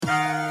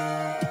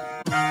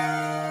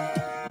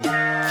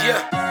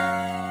Yeah.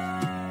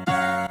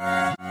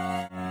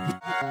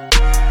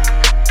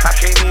 I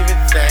can't even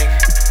think.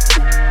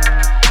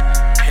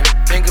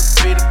 Anything could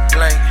be the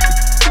blank.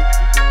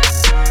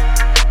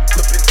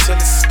 Whip it till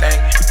it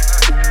stank.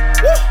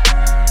 Woo!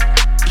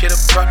 Get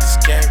up out this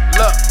game.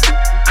 Look,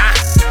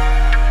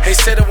 they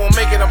said I won't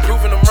make it. I'm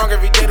proving them wrong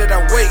every day that I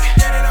wake.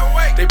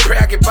 They pray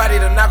I get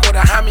bodied or knock or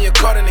behind me or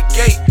caught in the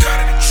gate.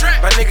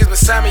 My niggas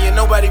beside me and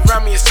nobody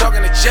around me is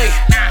talking to Jay.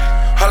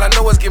 All I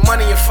know is get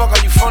money and fuck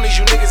all you phonies,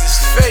 you niggas is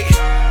fake.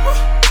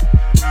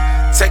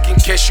 Take in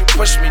case you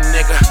push me,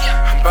 nigga.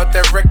 I'm about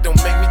that wreck, don't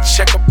make me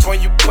check up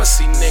on you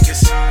pussy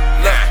niggas.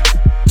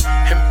 Look,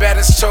 and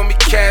baddest told me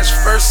cash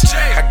first.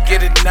 I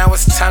get it now,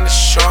 it's time to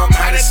show 'em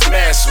how this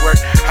mask work.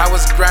 I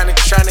was grinding,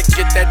 trying to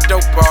get that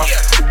dope off.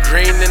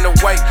 Green and the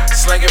white,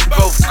 slanging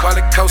both, call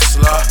it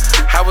coleslaw.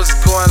 I was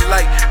going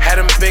light, had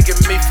them begging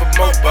me for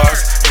more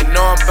bars. They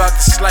know I'm about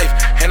this life,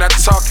 and I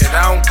talk it,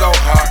 I don't go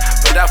hard.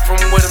 But I'm from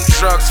where them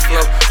drugs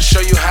flow.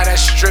 Show you how that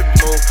strip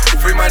move.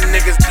 Free my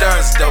niggas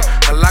duns though.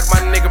 I lock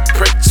my nigga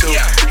prick too.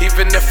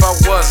 Even if I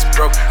was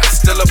broke, I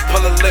still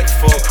pull a lick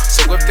full.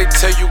 So if they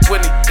tell you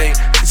anything,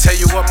 they tell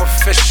you I'm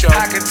official.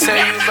 I can tell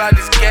you about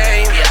this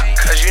game,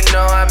 cause you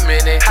know I'm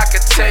in it. I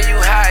can tell you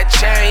how it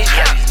changed.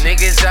 These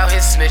niggas out here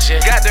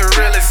snitching. Got the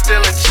realest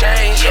still in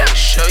change.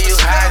 Show you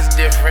how it's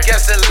different.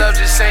 Guess the love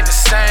just ain't the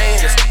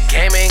same. This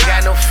game ain't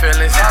got no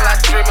feelings. All I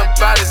dream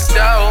about is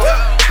dough.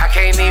 I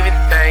can't even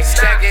think.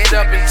 Stack it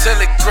up until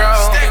it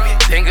grows.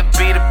 Think it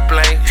be the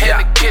blank. In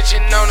the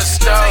kitchen on the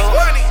stove.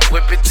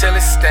 Whip it till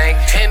it stank.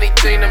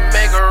 Anything to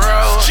make a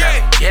roll.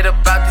 Get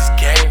about this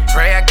game.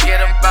 Pray I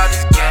get about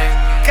this game.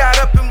 Got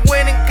up and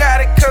went and got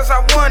it cause I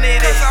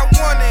wanted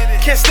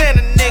it. Can't stand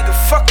a nigga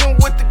fucking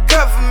with the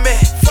government.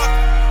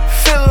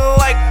 Feeling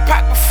like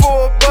Pac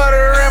before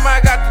butter M. I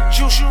got the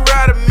juice, you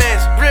ride a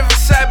mess.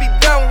 Riverside, be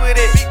done with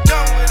it.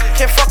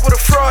 Can't fuck with a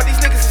fraud, these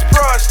niggas is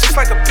broads, just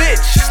like a bitch.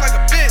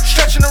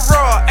 Stretching the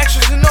raw,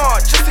 extras and all,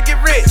 just to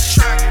get rich.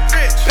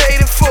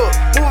 Paid in full,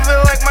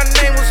 moving like my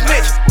name was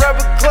Mitch.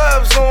 Rubber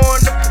gloves on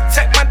to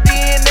protect my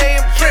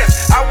DNA and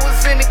prints. I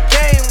was in the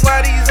game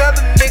while these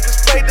other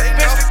niggas played the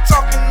bitch. They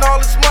talking all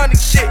this money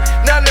shit,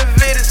 none of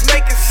it is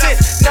making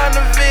sense. None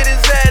of it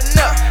is adding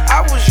up.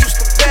 I was used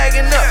to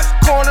bagging up.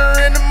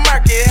 Corner in the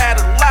market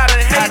had a lot of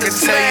haters. I can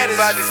tell you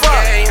about this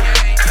game,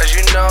 cause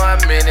you know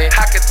I'm in it.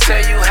 I can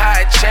tell you how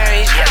it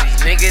changed.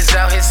 These niggas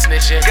out here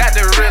snitching. Got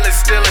the realest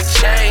still in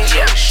change.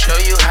 Show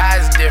you how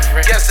it's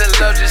different. Guess the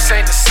love just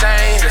ain't the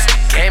same. This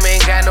game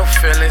ain't got no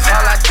feelings.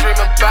 All I dream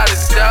about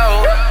is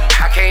dough.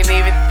 I can't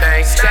even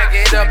think. Stack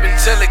it up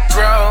until it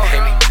grows.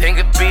 Anything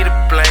could be the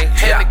blank.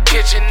 In the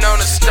kitchen on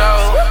the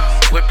stove.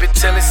 Whip it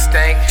till it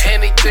stank.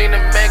 Anything to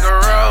make a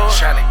roll.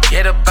 Tryna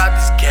get about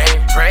this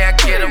game. Pray I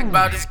get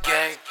about this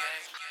game.